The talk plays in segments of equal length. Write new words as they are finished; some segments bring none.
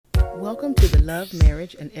Welcome to the Love,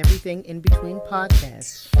 Marriage, and Everything in Between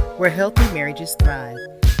podcast, where healthy marriages thrive.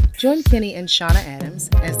 Join Kenny and Shauna Adams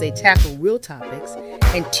as they tackle real topics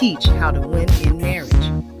and teach how to win in marriage.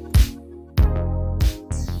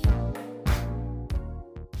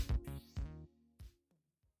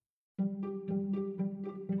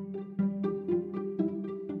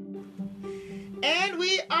 And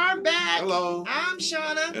we are back. Hello. I'm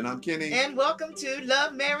Shauna. And I'm Kenny. And welcome to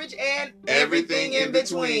Love, Marriage, and Everything in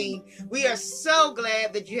Between. We are so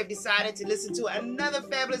glad that you have decided to listen to another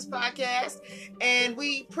fabulous podcast. And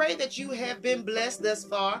we pray that you have been blessed thus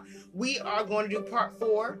far. We are going to do part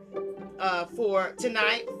 4 for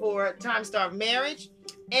tonight for Time Starved Marriage.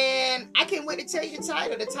 And I can't wait to tell you the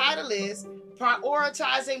title. The title is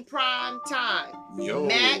Prioritizing Prime Time.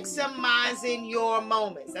 Maximizing your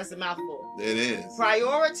moments. That's a mouthful. It is.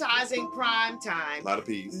 Prioritizing prime time. A lot of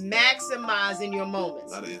P's. Maximizing your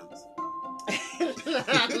moments. A lot of M's.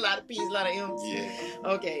 A lot of P's, a lot of M's. Yeah.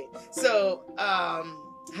 Okay. So,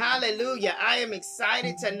 hallelujah. I am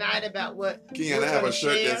excited tonight about what Ken, I have a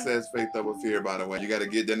shirt that says faith over fear, by the way. You got to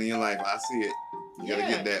get that in your life. I see it. You got to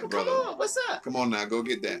get that, brother. Come on. What's up? Come on now. Go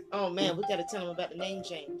get that. Oh, man. We got to tell them about the name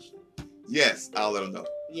change. Yes. I'll let them know.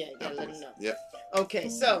 Yeah, you got to let them know. Yep. Okay.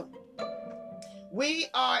 So, we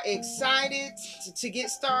are excited to get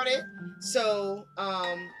started. So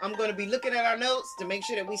I'm going to be looking at our notes to make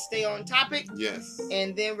sure that we stay on topic. Yes.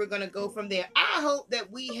 And then we're going to go from there. I hope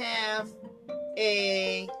that we have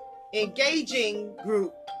a engaging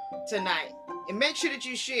group tonight. And make sure that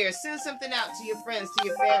you share. Send something out to your friends, to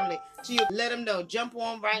your family, let them know. Jump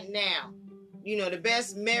on right now. You know, the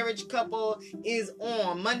best marriage couple is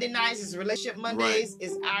on. Monday nights is Relationship Mondays. Right.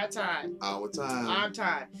 Is our time. Our time. Our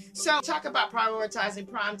time. So talk about prioritizing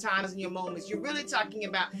prime times in your moments. You're really talking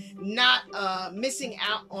about not missing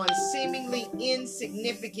out on seemingly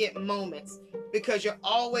insignificant moments because you're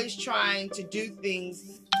always trying to do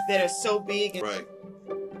things that are so big. Right.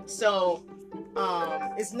 So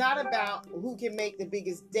it's not about who can make the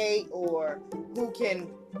biggest date or who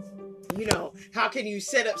can... You know, how can you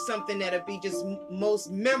set up something that'll be just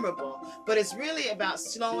most memorable? But it's really about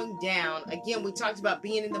slowing down. Again, we talked about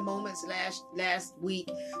being in the moments last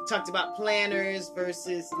week. Talked about planners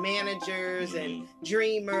versus managers and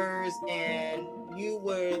dreamers. And you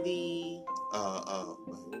were the...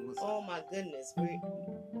 oh my goodness. We're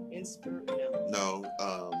No.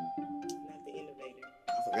 Not the innovator.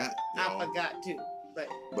 I forgot. I forgot too.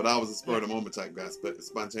 But I was a spur of the moment type guy,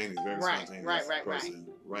 spontaneous, very spontaneous person.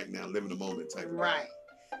 Right now, living the moment type of right.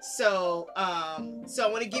 Guy. So I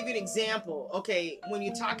want to give you an example. Okay, when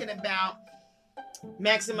you're talking about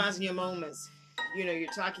maximizing your moments, you know,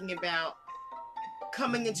 you're talking about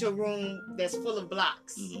coming into a room that's full of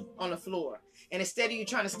blocks on the floor, and instead of you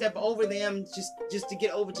trying to step over them just to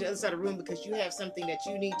get over to the other side of the room because you have something that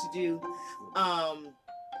you need to do,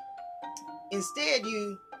 instead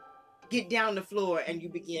you get down the floor and you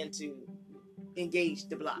begin to engage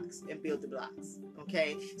the blocks and build the blocks,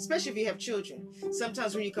 okay? Especially if you have children.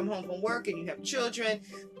 Sometimes when you come home from work and you have children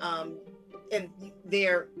and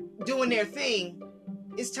they're doing their thing,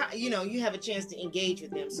 it's time, you know, you have a chance to engage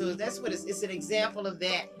with them. So that's what it's an example of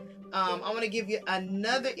that. I want to give you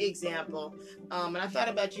another example. And I thought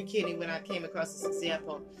about you, Kenny, when I came across this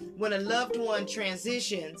example. When a loved one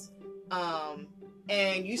transitions,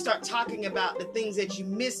 and you start talking about the things that you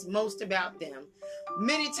miss most about them.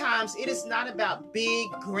 Many times it is not about big,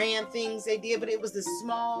 grand things they did, but it was the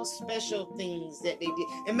small, special things that they did.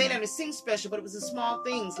 It may not seem special, but it was the small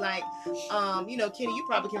things like, you know, Kenny, you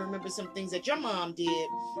probably can remember some things that your mom did,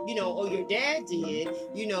 you know, or your dad did,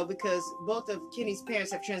 you know, because both of Kenny's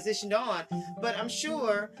parents have transitioned on. But I'm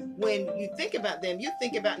sure when you think about them, you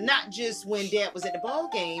think about not just when dad was at the ball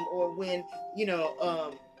game or when,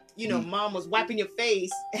 mom was wiping your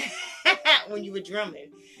face when you were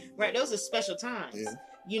drumming, right? Those are special times. Yeah.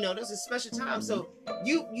 You know, those are special times. So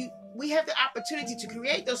we have the opportunity to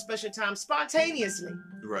create those special times spontaneously.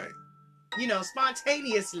 Right. You know,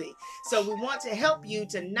 spontaneously. So we want to help you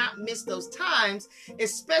to not miss those times,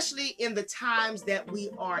 especially in the times that we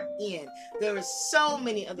are in. There are so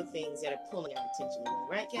many other things that are pulling our attention away,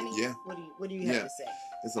 right, Kenny? Yeah. What do you have to say?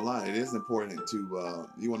 It's a lot. It is important to,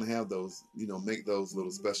 you want to have those, you know, make those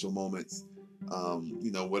little special moments,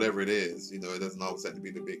 you know, whatever it is. You know, it doesn't always have to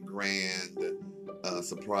be the big grand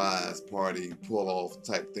surprise party, pull off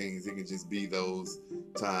type things. It can just be those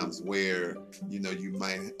times where, you know, you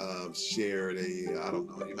might shared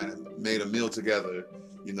you might have made a meal together.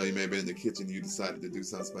 You know, you may have been in the kitchen, you decided to do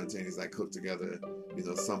something spontaneous, like cook together, you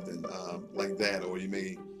know, something like that. Or you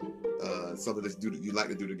may, something that you like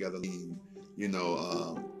to do together, you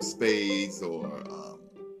know, spades or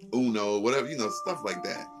Uno, whatever, stuff like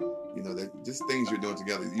that. That just things you're doing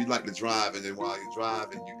together. You like to drive, and then while you're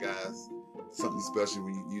driving, you guys, something special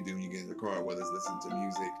when you do when you get in the car, whether it's listening to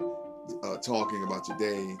music, talking about your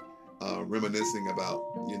day, reminiscing about,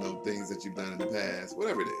 things that you've done in the past,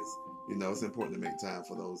 whatever it is. It's important to make time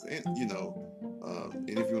for those. And, and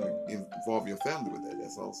if you want to involve your family with that,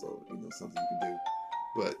 that's also, something you can do.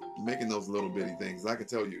 But making those little bitty things, I can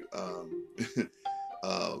tell you,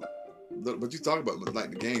 but you talk about like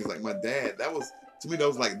the games, like my dad, to me,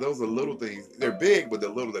 those are little things. They're big, but they're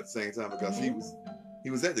little at the same time, because he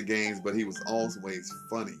was at the games, but he was always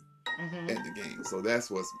funny at the games. So that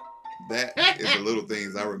is the little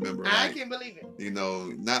things I remember. I can't believe it.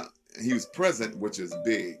 He was present, which is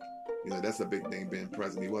big. That's a big thing, being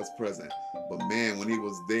present. He was present. But man, when he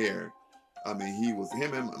was there, I mean,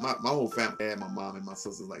 him and my whole family, dad, my mom and my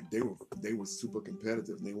sisters, like they were super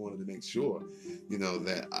competitive, and they wanted to make sure,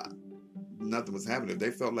 that nothing was happening. If they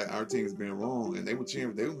felt like our team was being wrong, and they would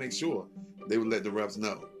cheer, they would make sure they would let the refs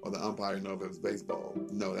know, or the umpire know if it was baseball.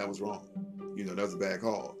 No, that was wrong. That was a bad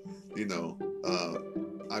call.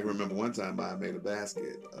 I remember one time I made a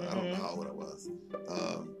basket. I don't know how old I was.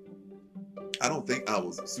 I don't think I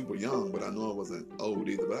was super young, but I know I wasn't old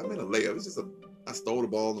either. But I made a layup. It was just I stole the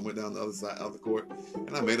ball and went down the other side of the court,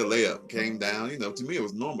 and I made a layup. Came down. To me it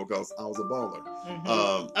was normal because I was a baller.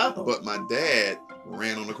 But my dad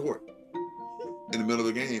ran on the court in the middle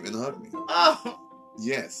of the game and hugged me. Oh.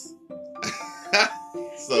 Yes.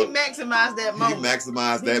 So he maximized that moment. He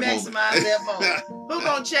maximized that moment. Who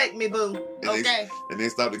gonna check me, boo? Okay. And they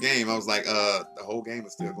stopped the game. I was like, the whole game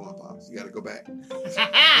is still going, Pops. You got to go back.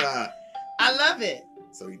 I love it.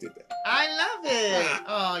 So he did that. I love it.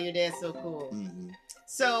 Oh, your dad's so cool. Mm-hmm.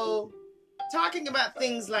 So, talking about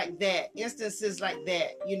things like that, instances like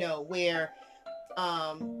that, where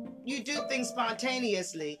you do things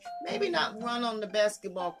spontaneously, maybe not run on the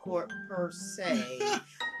basketball court per se,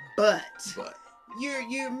 but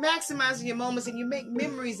you're maximizing your moments, and you make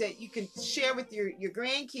memories that you can share with your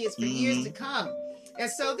grandkids for years to come. And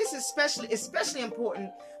so this is especially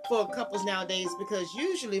important for couples nowadays, because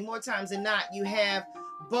usually, more times than not, you have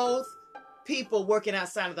both people working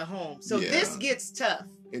outside of the home. So this gets tough.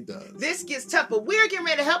 It does. This gets tough, but we're getting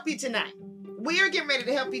ready to help you tonight.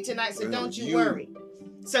 So don't you worry.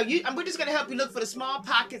 So we're just going to help you look for the small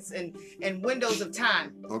pockets and windows of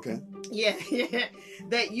time. Okay. Yeah.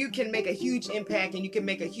 That you can make a huge impact, and you can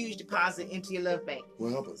make a huge deposit into your love bank.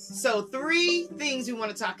 Well, help us. So 3 things we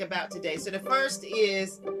want to talk about today. So the first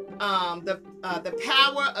is the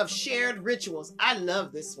power of shared rituals. I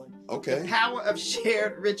love this one. Okay. The power of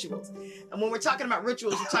shared rituals. And when we're talking about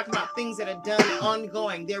rituals, we're talking about things that are done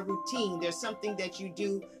ongoing. They're routine. There's something that you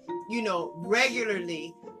do,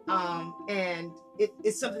 regularly. And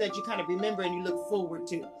it's something that you kind of remember and you look forward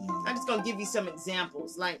to. I'm just going to give you some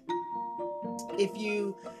examples. Like, if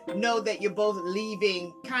you know that you're both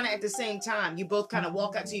leaving kind of at the same time, you both kind of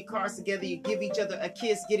walk out to your cars together, you give each other a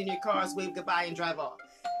kiss, get in your cars, wave goodbye, and drive off.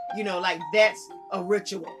 Like that's a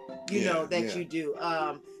ritual, that you do.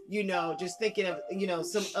 Just thinking of,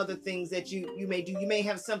 some other things that you may do. You may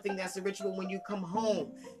have something that's a ritual when you come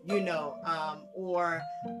home, or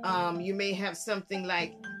you may have something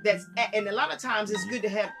like that's, and a lot of times it's good to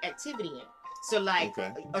have activity in it. So like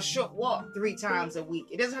a short walk 3 times a week.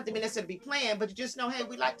 It doesn't have to be necessarily be planned, but you just know, hey,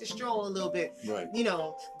 we like to stroll a little bit, right.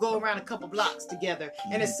 Go around a couple blocks together.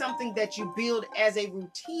 Mm-hmm. And it's something that you build as a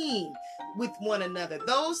routine with one another.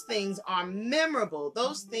 Those things are memorable.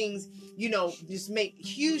 Those things, just make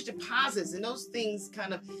huge deposits, and those things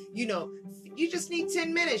kind of, you just need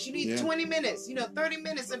 10 minutes. You need 20 minutes, 30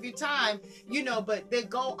 minutes of your time, but they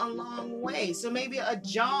go a long way. So maybe a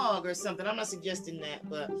jog or something. I'm not suggesting that,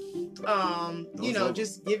 but,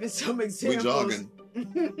 just giving some examples.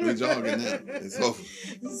 We jogging now. It's over.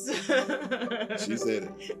 She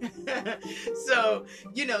said it. So,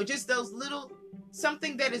 just those little,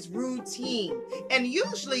 something that is routine. And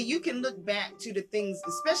usually you can look back to the things,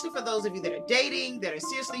 especially for those of you that are dating, that are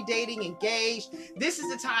seriously dating, engaged. This is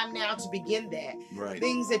the time now to begin that. Right.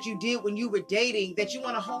 Things that you did when you were dating that you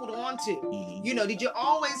want to hold on to. Mm-hmm. Did you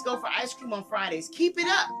always go for ice cream on Fridays? Keep it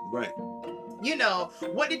up. Right.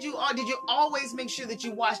 What did you always make sure that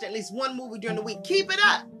you watched at least one movie during the week? Keep it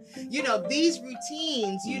up. These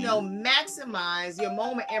routines, maximize your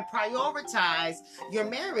moment and prioritize your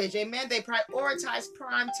marriage. Amen. They prioritize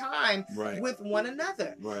prime time with one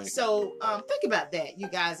another. Right. So think about that, you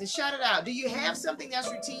guys, and shout it out. Do you have something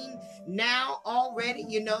that's routine now already,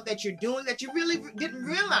 that you're doing that you really didn't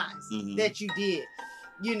realize that you did,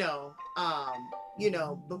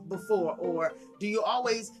 before? Or do you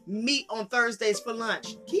always meet on Thursdays for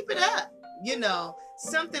lunch? Keep it up,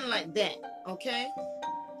 something like that. Okay.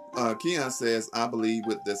 Keon says, I believe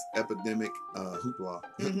with this epidemic hoopla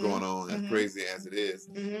going on, as crazy as it is,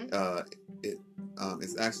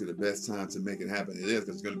 it's actually the best time to make it happen. It is,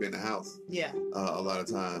 because it's going to be in the house. Yeah. A lot of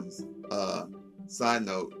times. Side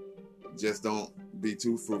note, just don't be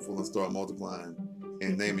too fruitful and start multiplying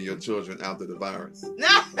and naming your children after the virus.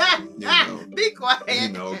 Be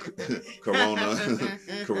quiet. Corona,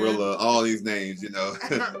 Corilla, all these names,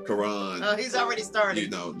 Quran. Oh, he's already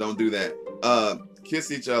started. Don't do that.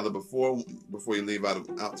 Kiss each other before you leave out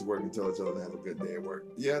to work, and tell each other to have a good day at work.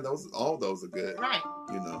 Yeah, all those are good. Right.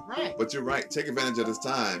 Right. But you're right. Take advantage of this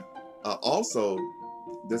time. Also,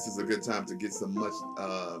 this is a good time to get some much.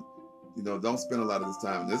 Don't spend a lot of this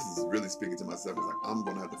time. And this is really speaking to myself. It's like, I'm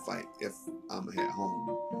gonna have to fight if I'm at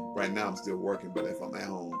home. Right now, I'm still working, but if I'm at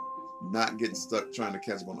home, not getting stuck trying to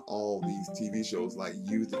catch up on all these TV shows, like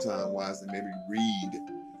use the time wisely. Maybe read.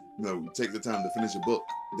 Take the time to finish a book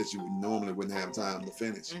that you normally wouldn't have time to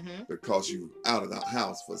finish because you out of the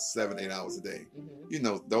house for 7-8 hours a day.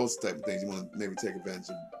 Those type of things. You want to maybe take advantage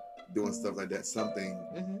of doing stuff like that. Something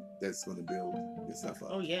that's going to build yourself up.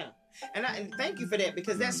 Oh yeah, and thank you for that,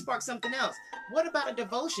 because that sparks something else. What about a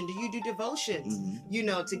devotion? Do you do devotions?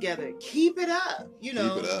 Together. Keep it up. Keep it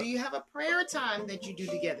up. Do you have a prayer time that you do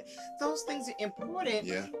together? Those things are important,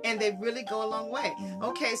 and they really go a long way.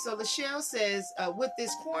 Okay, so Lachelle says, with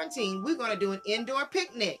this quarantine, we're going to do an indoor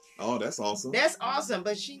picnic. Oh, that's awesome. That's awesome,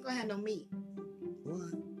 but she ain't gonna have no meat.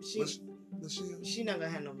 What? Lachelle? She not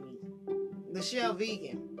gonna have no meat. Lachelle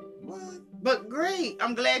vegan. What? But great.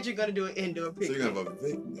 I'm glad you're gonna do an indoor picnic. So you're gonna have a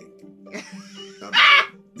picnic.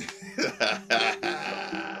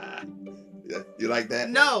 You like that?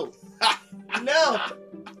 No. No.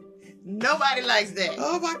 Nobody likes that.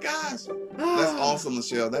 Oh my gosh. That's awesome,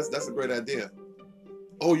 Lachelle. That's a great idea.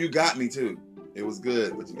 Oh, you got me too. It was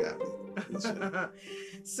good, but you got me.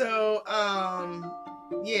 So,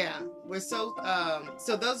 yeah, we're so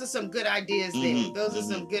those are some good ideas there. Those are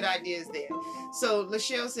some good ideas there. So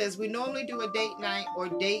Lachelle says, we normally do a date night or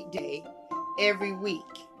date day every week.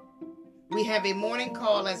 We have a morning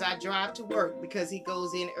call as I drive to work because he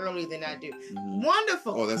goes in earlier than I do.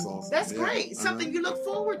 Wonderful. Oh, that's awesome. That's great. Something you look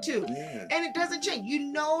forward to. Yeah. And it doesn't change. You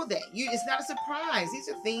know that. It's not a surprise. These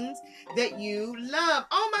are things that you love.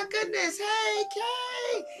 Oh my goodness. Hey,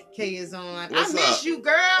 Kay. Kay is on. What's I miss up? you,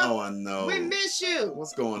 girl. Oh, I know. We miss you.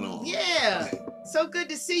 What's going on? Yeah. So good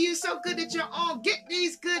to see you. So good that you're on. Get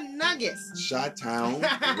these good nuggets. Chi-Town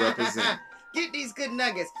represent. Get these good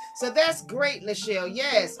nuggets. So that's great, Lachelle.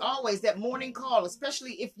 Yes, always that morning call,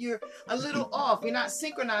 especially if you're a little off. You're not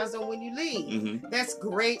synchronized on when you leave. That's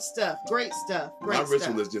great stuff. Great stuff. Great My stuff.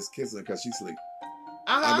 ritual is just kissing her because she sleeps.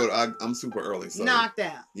 I'm super early. So knocked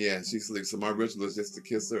out. Yeah, she sleeps. So my ritual is just to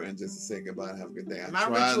kiss her and just to say goodbye and have a good day. My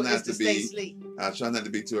ritual is to stay asleep. I try not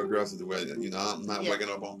to be too aggressive to where, I'm not waking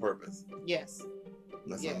up on purpose. Yes.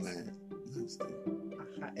 Unless I'm mad.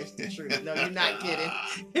 It's the truth. No, you're not kidding.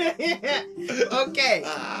 Okay.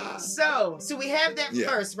 So we have that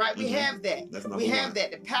first, right? We have that. We have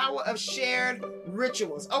that. The power of shared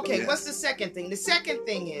rituals. Okay, what's the second thing? The second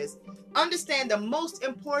thing is understand the most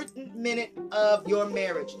important minute of your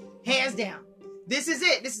marriage. Hands down. This is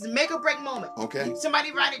it. This is a make or break moment. Okay.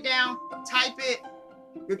 Somebody write it down, type it,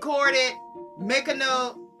 record it, make a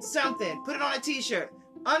note, something. Put it on a t-shirt.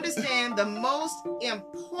 Understand the most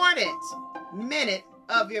important minute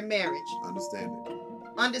of your marriage.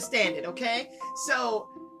 Understand it, okay? So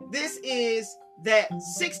this is that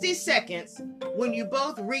 60 seconds when you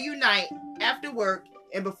both reunite after work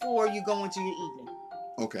and before you go into your evening.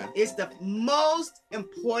 Okay. It's the most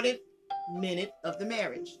important minute of the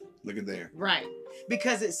marriage. Look at there. Right.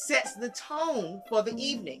 Because it sets the tone for the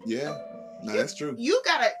evening. Yeah. No, that's true. You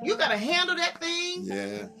gotta handle that thing.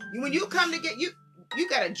 Yeah. When you come to get you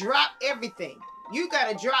gotta drop everything. You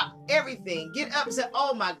gotta drop everything. Get up and say,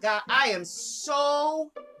 oh my God, I am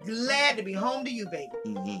so glad to be home to you,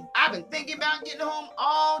 baby. I've been thinking about getting home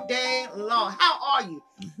all day long. How are you?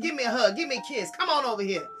 Give me a hug. Give me a kiss. Come on over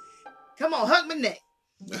here. Come on, hug my neck.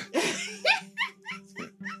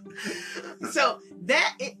 So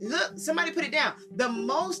look, somebody put it down. The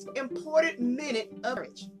most important minute of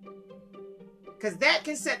marriage. Because that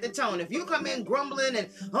can set the tone. If you come in grumbling and,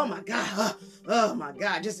 oh my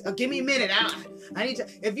God, just give me a minute. I need to.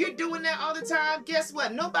 If you're doing that all the time, guess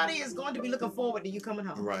what? Nobody is going to be looking forward to you coming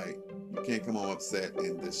home. Right. You can't come home upset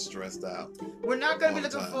and just stressed out. We're not going to be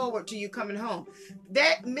looking forward to you coming home.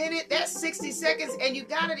 That minute, that 60 seconds, and you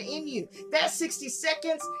got it in you. That 60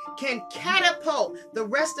 seconds can catapult the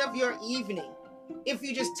rest of your evening. If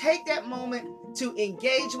you just take that moment to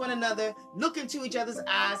engage one another, look into each other's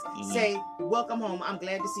eyes, say, welcome home. I'm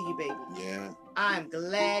glad to see you, baby. Yeah. I'm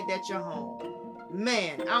glad that you're home.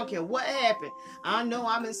 man, I don't care what happened. I know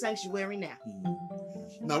I'm in sanctuary now.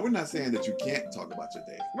 No, we're not saying that you can't talk about your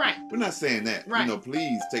day. Right. We're not saying that. Right. You know,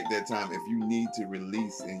 please take that time if you need to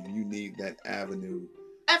release and you need that avenue.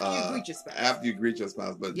 After you greet your spouse. After you greet your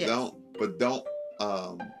spouse, but Yes. don't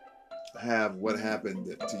have what happened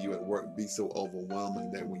to you at work be so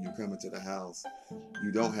overwhelming that when you come into the house,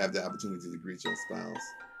 you don't have the opportunity to greet your spouse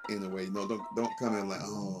in a way. No, don't come in like,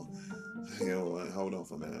 oh, you know, hold on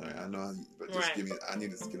for a minute. I know, but just Right. give me.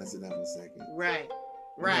 Can I sit down for a second? Right.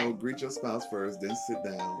 You Right. know, greet your spouse first, then sit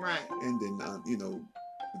down. Right. And then, you know,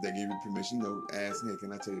 if they give you permission, you know, ask, hey,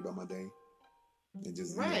 can I tell you about my day? And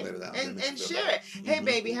just you know, Right. let it out. And Then share it. Hey, Mhm.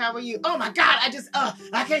 baby, how are you? Oh, my God.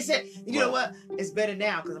 I can't say it. You know Right. what? It's better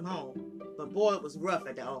now because I'm home. But boy, it was rough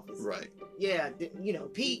at the office. Right. Yeah, you know,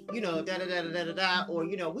 Pete, you know, da-da-da-da-da-da, or,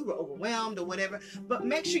 you know, we were overwhelmed or whatever. But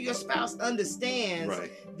make sure your spouse understands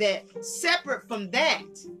Right. that separate from that,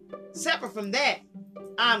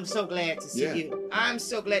 I'm so glad to see Yeah. you. I'm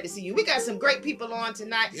so glad to see you. We got some great people on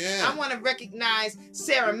tonight. Yeah. I want to recognize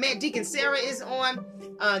Sarah. Deacon Sarah is on.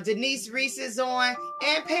 Denise Reese is on.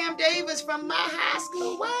 And Pam Davis from my high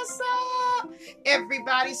school. What's up?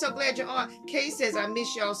 Everybody, so glad you're on. Kay says, I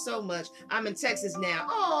miss y'all so much. I'm in Texas now.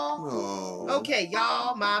 Oh. Oh. Okay,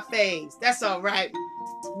 y'all, my faves. That's all right.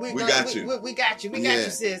 We got you. We got you. We got Yeah.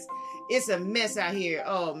 you, sis. It's a mess out here.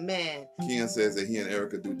 Oh, man. Ken says that he and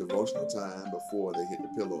Erica do devotional time before they hit the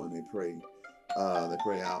pillow and they pray. They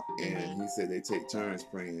pray out, and he said they take turns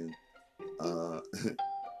praying.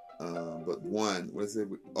 But one, what is it?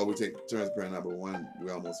 We take turns praying out, but one, we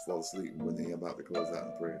almost fall asleep when they're about to close out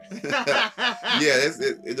in prayer. Yeah,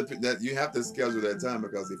 that you have to schedule that time,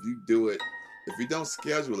 because if you do it, if you don't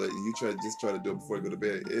schedule it and you try to do it before you go to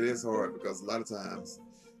bed, it is hard, because a lot of times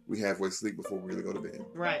we halfway sleep before we really go to bed.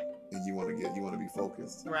 Right. And you want to be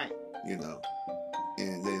focused. Right. You know.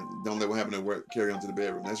 And then don't let what happened at work carry on to the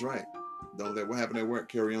bedroom. That's right. Don't let what happened at work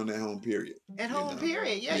carry on at home, period. At home, know?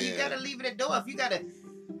 period. Yeah, you Yeah. gotta leave it at door. If you gotta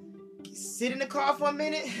sit in the car for a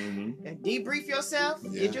minute Mm-hmm. and debrief yourself,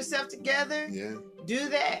 Yeah. get yourself together, Yeah. do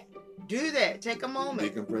that. Do that. Take a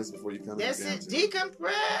moment. Decompress before you come That's down it. to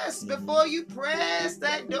Decompress Mhm. before you press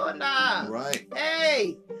that doorknob. Right.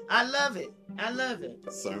 Hey, I love it. I love it.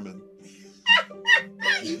 Sermon.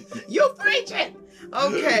 You preaching.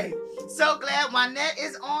 Okay. So glad Juanette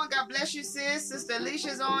is on. God bless you, sis. Sister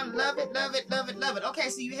Alicia's on. Love it, love it, love it, love it. Okay,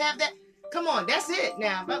 so you have that. Come on, that's it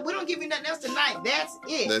now. But we don't give you nothing else tonight. That's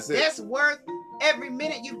it. That's it. That's worth every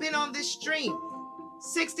minute you've been on this stream.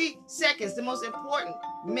 60 seconds, the most important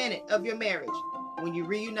minute of your marriage. When you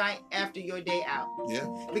reunite after your day out. Yeah.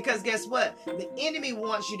 Because guess what? The enemy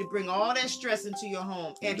wants you to bring all that stress into your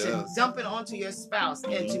home and He to does. dump it onto your spouse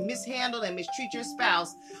and to mishandle and mistreat your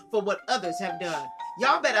spouse for what others have done.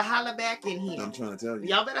 Y'all better holler back in here. I'm trying to tell you.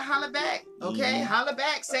 Y'all better holler back, okay? Mhm. Holler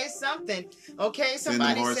back, say something, okay? Send them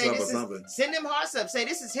Somebody hearts say up this or is something. send them hearts up. Say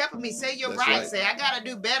this is helping me. Say you're That's right. right. Say I gotta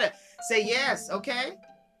do better. Say yes, okay?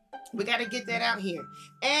 We got to get that out here.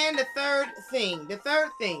 And the third thing,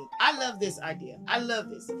 I love this idea. I love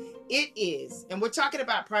this. It is, and we're talking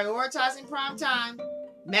about prioritizing prime time,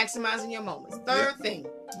 maximizing your moments. Third thing,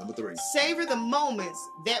 Number 3. savor the moments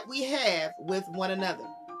that we have with one another.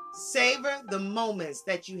 Savor the moments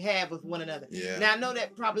that you have with one another. Yeah. Now, I know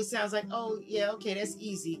that probably sounds like, oh, yeah, okay, that's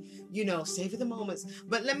easy. You know, savor the moments.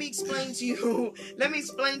 But let me explain to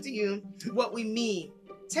you, what we mean.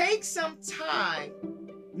 Take some time,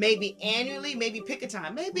 maybe annually, maybe pick a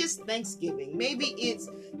time. Maybe it's Thanksgiving. Maybe it's,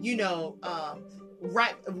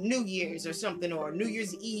 right New Year's or something, or New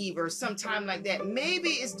Year's Eve or some time like that. Maybe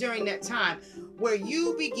it's during that time where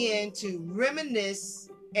you begin to reminisce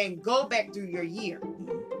and go back through your year.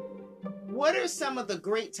 What are some of the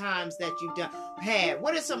great times that you've had?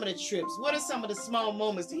 What are some of the trips? What are some of the small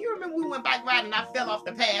moments? Do you remember we went bike riding and I fell off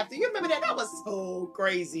the path? Do you remember that? That was so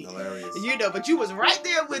crazy. Hilarious. But you was right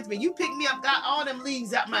there with me. You picked me up, got all them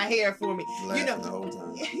leaves out my hair for me. Laughing the whole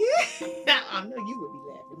time. I know you would be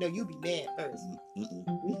laughing. No, you be mad first.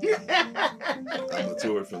 I'm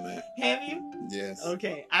matured from that. Have you? Yes.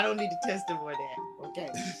 Okay. I don't need to testify that. Okay.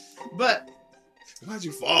 But Why'd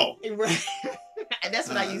you fall? right. And that's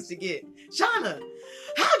what I used to get. Shauna,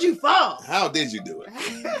 how'd you fall? How did you do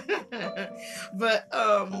it? But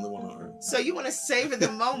Only one on earth. so you want to savor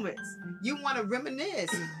the moments. You want to reminisce.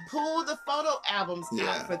 Pull the photo albums Yeah.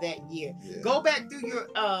 out for that year. Yeah. Go back through your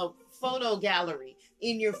photo gallery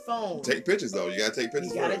in your phone. Take pictures though. You gotta take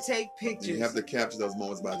pictures. You gotta first. take pictures. You have to capture those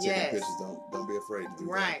moments by taking pictures. Don't be afraid to do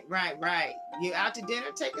right, that. Right. You're out to dinner,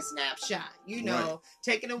 take a snapshot. You know, Right.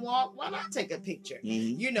 taking a walk, why not take a picture?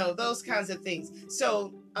 Mhm. You know, those kinds of things.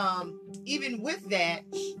 So even with that,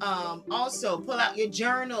 also pull out your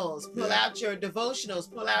journals, pull out your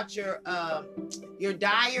devotionals, pull out your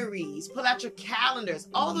diaries, pull out your calendars.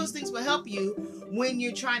 All those things will help you when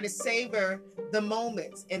you're trying to savor the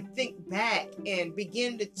moments and think back and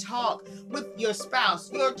begin to talk with your spouse,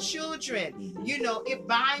 your children. Mhm. You know, it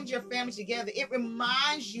binds your family together. It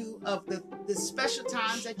reminds you of the special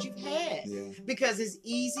times that you've had, Yeah. because it's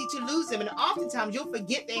easy to lose them. And oftentimes you'll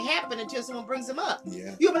forget they happened until someone brings them up.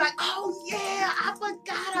 Yeah. You'll be like, oh yeah, I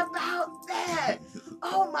forgot about that.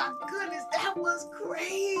 Oh my goodness, that was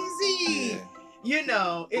crazy. Yeah. You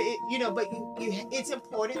know, but it's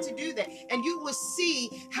important to do that. And you will see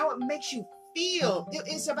how it makes you feel.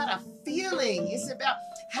 It's about a feeling. It's about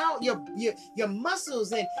how your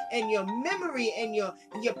muscles and your memory and your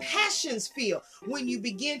passions feel when you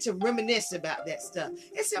begin to reminisce about that stuff.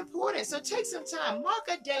 It's important. So take some time. Mark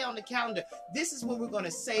a day on the calendar. This is when we're going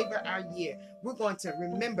to savor our year. We're going to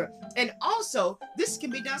remember. And also, this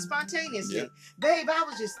can be done spontaneously. Yeah. Babe, I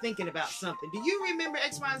was just thinking about something. Do you remember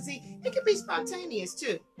X, Y, and Z? It can be spontaneous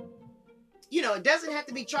too. You know, it doesn't have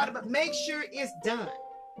to be charted, but make sure it's done.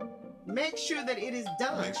 Make sure that it is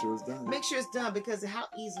done. Make sure it's done. Make sure it's done, because how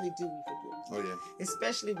easily do we forget? Oh yeah.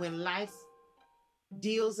 Especially when life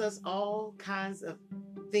deals us all kinds of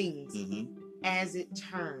things Mm-hmm. as it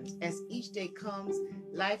turns. As each day comes,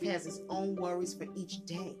 life has its own worries for each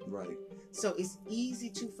day. Right. So it's easy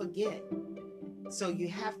to forget. So you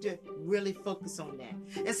have to really focus on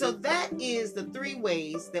that. And so that is the 3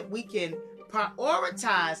 ways that we can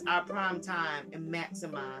prioritize our prime time and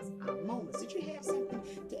maximize our moments. Did you have something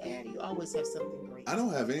to add? You always have something great. I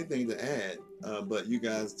don't have anything to add, but you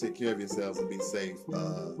guys take care of yourselves and be safe.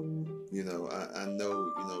 You know, I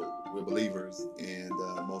know, you know, we're believers, and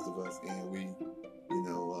most of us, and we, you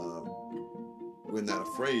know, we're not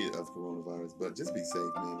afraid of coronavirus, but just be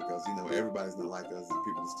safe, man, because, you know, everybody's not like us.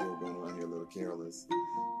 People are still going around here a little careless,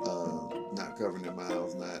 not covering their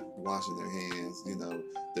mouths, not washing their hands. You know,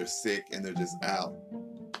 they're sick and they're just out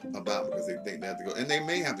about because they think they have to go, and they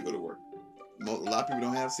may have to go to work. A lot of people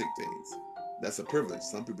don't have sick days. That's a privilege.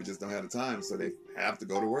 Some people just don't have the time, so they have to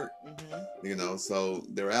go to work. Mm-hmm. You know, so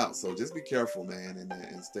they're out. So just be careful, man,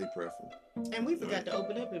 and stay prayerful. And we forgot to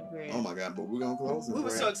open up in prayer. Oh my God! But we're gonna close. We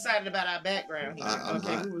were so excited about our background here. I'm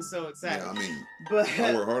hot. We were so excited. Yeah, I mean, but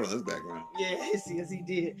I work hard on this background. Yes, he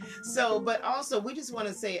did. So, but also, we just want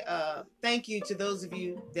to say thank you to those of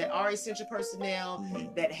you that are essential personnel,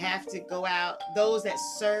 Mhm. that have to go out, those that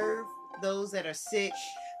serve, those that are sick.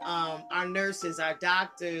 Our nurses, our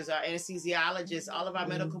doctors, our anesthesiologists, all of our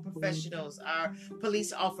medical professionals, our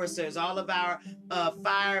police officers, all of our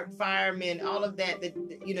firemen, all of that,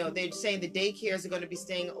 you know, they're saying the daycares are going to be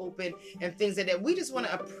staying open and things like that. We just want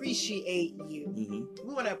to appreciate you. Mm-hmm.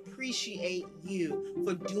 We want to appreciate you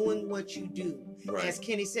for doing what you do. Right. As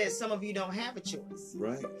Kenny said, some of you don't have a choice.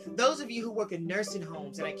 Right. Those of you who work in nursing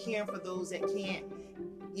homes and are caring for those that can't,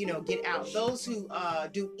 you know, get out. Those who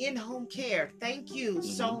do in-home care, thank you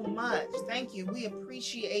so much. Thank you. We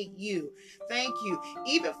appreciate you. Thank you.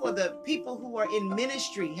 Even for the people who are in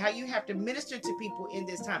ministry, how you have to minister to people in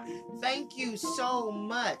this time. Thank you so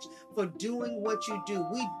much for doing what you do.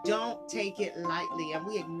 We don't take it lightly, and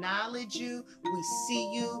we acknowledge you. We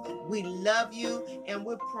see you. We love you, and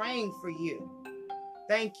we're praying for you.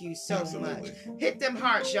 Thank you so much. Hit them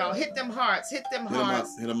hearts, y'all. Hit them hearts. Hit them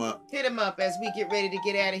hearts. Hit them up. Hit them up as we get ready to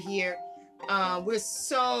get out of here. We're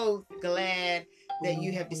so glad that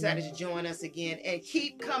you have decided to join us again, and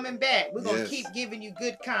keep coming back. We're going to keep giving you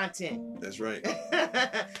good content. That's right.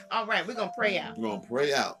 All right, we're going to pray out. We're going to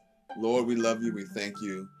pray out. Lord, we love you. We thank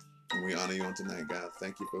you. And we honor you on tonight, God.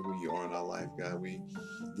 Thank you for who you are in our life, God. We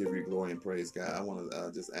give you glory and praise, God. I want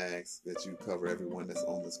to just ask that you cover everyone that's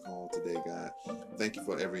on this call today, God. Thank you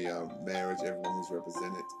for every marriage, everyone who's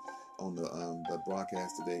represented on the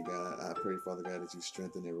broadcast today, God. I pray, Father God, that you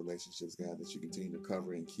strengthen their relationships, God, that you continue to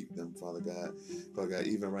cover and keep them, Father God. Father God,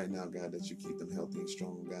 even right now, God, that you keep them healthy and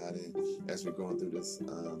strong, God. And as we're going through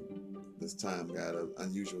this time, God, of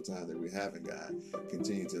unusual time that we're having, God,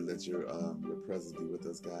 continue to let your presence be with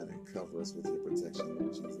us, God, and cover us with your protection,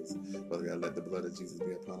 Lord Jesus. Father God, let the blood of Jesus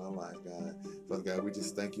be upon our life, God. Father God, we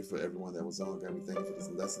just thank you for everyone that was on, God. We thank you for this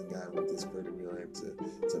lesson, God. We just pray that we are able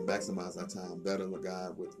to maximize our time better, Lord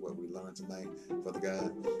God, with what we learned tonight, Father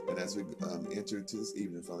God. And as we enter into this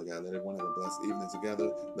evening, Father God, let everyone have a blessed evening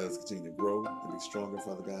together. Let us continue to grow and be stronger,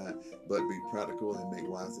 Father God, but be practical and make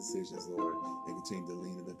wise decisions, Lord, and continue to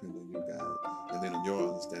lean and depend on you, God, and then on your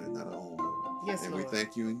understanding, not our own, Lord. Yes, and Lord. we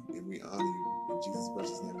thank you and we honor you. In Jesus'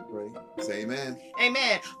 precious name we pray. Say amen.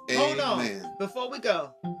 Amen. Hold Amen. on. Before we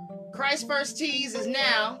go, Christ First Tees is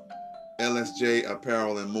now LSJ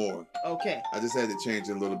Apparel and More. Okay. I just had to change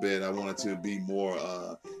it a little bit. I wanted to be more,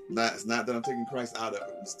 it's not that I'm taking Christ out of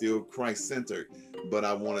it. I'm still Christ-centered, but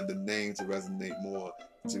I wanted the name to resonate more,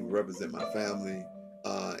 to represent my family,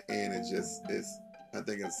 and I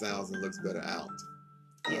think it sounds and looks better out.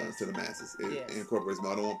 Yes. To the masses. It Yes. incorporates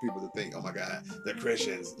more. I don't want people to think, oh my God, they're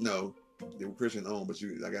Christians. No, they were Christian owned, but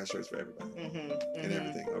I got shirts for everybody and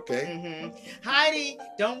everything. Okay. Heidi,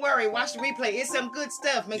 don't worry. Watch the replay. It's some good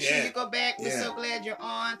stuff. Make sure you go back. We're so glad you're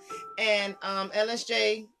on. And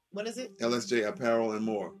LSJ, what is it? LSJ Apparel and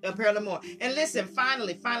More. Apparel and More. And listen,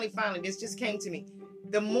 finally, this just came to me.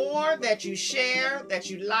 The more that you share,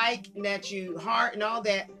 that you like, that you heart and all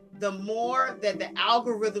that, the more that the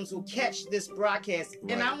algorithms will catch this broadcast.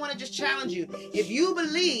 Right. And I want to just challenge you. If you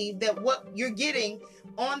believe that what you're getting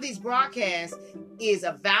on these broadcasts is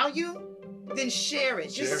a value, then share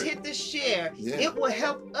it. Just hit the share. Yeah. It will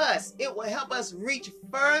help us. It will help us reach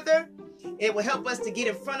further. It will help us to get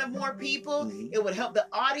in front of more people. It will help the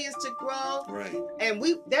audience to grow. Right. And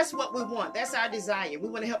that's what we want. That's our desire. We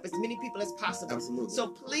want to help as many people as possible. Absolutely. So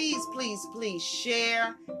please, please, please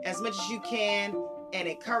share as much as you can and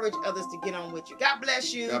encourage others to get on with you. God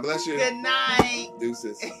bless you. God bless you. Good night.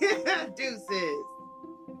 Deuces. Deuces.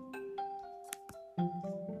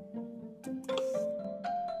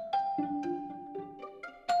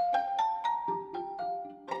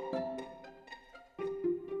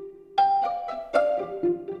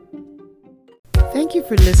 Thank you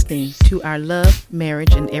for listening to our Love,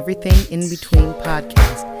 Marriage, and Everything in Between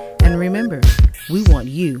podcast. And remember, we want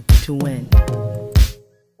you to win.